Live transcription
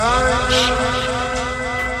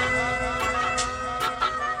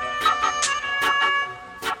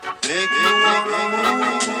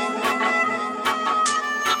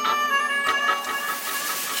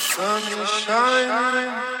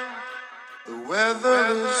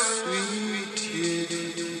Weather is sweet, yeah.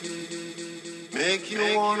 Make you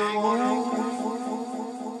wanna move,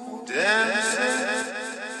 dancing.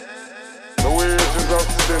 The wages of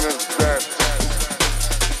sin is death,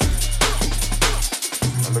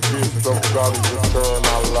 and the gift of God is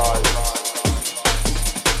eternal life.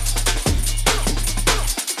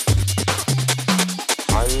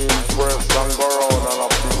 I impress and go around and I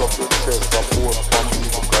pick up the chest. I post from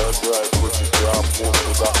people cause I drive quickly. I post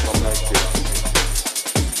to that to make it.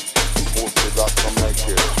 Post to that to make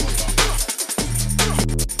it.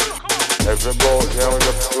 If you go here with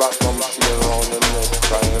the platinum chain around your neck,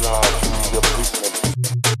 trying out to use your picnic.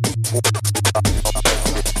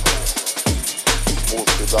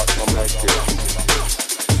 Post to that to make it.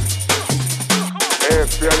 If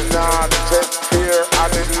you're not take care of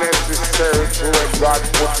the necessary to let God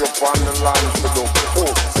put you on the line to do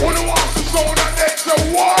post. Who the wants to sound that makes the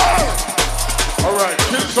world? Alright,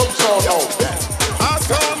 kill some sound out. A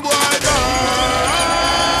sound boy gone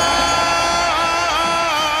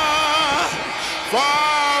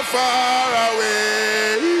far, far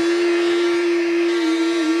away.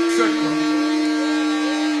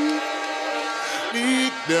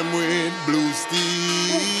 Beat them with blue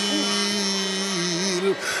steel.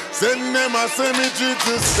 Send them a cemetery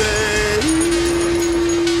to stay.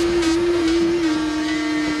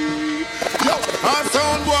 Yo, a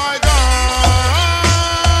sound boy gone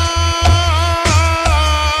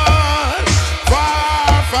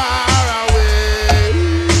far, far away.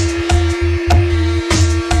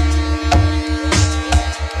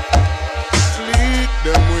 Sleep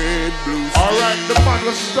them with blue steel. Alright, the man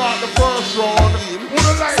will start the first round. Who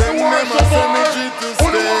the like the world so far? Who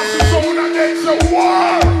the wants to sound that makes the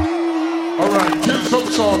world? Alright, kill some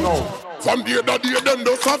sound now. From day to day, them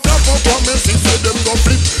just have to for promises, say them go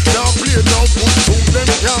flip. Now play, now put through them,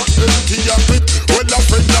 can't empty a clip. Well, a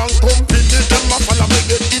friend and company, them a follow me,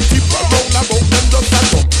 they eat it. Round about them just a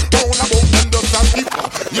jump, round about them just a skip.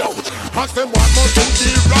 Yo, ask them what more to the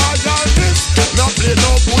royalness. Now play,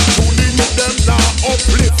 now put through them, now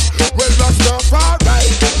uplift. Well, that's stuff alright,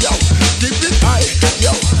 yo, keep it high,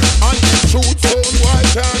 yo. And the truth, sound boy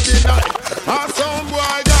can't deny. A sound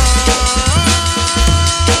boy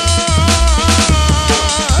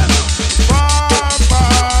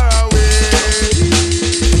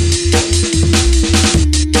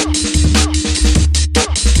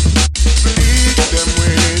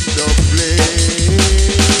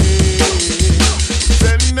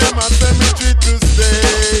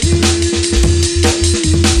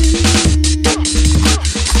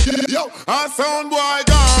a sound boy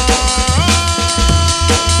gone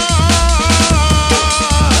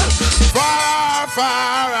far,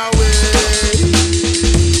 far away.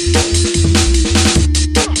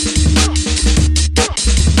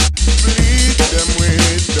 Bleed them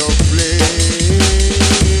with the flame.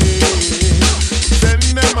 Send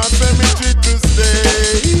them a cemetery to stay.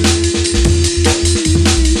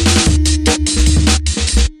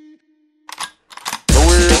 The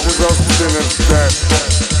wages of sin is death,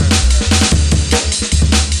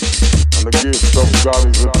 and the gift of God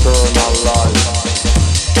is eternal life.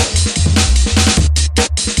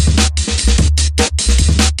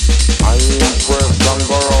 I impress and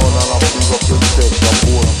go around and I pick up the chest. I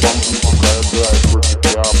post from people cause I drive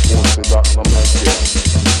quickly. I post to that to make it.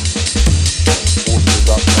 Post to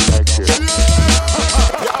that to make it.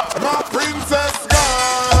 My princess gone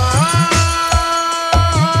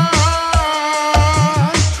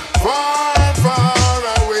far, far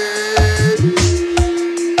away.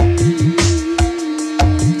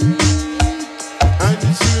 And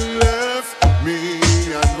she left me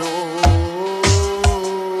alone,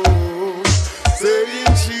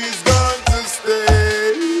 saying she's going to stay.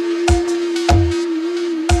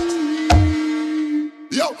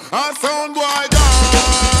 Yo, a sound boy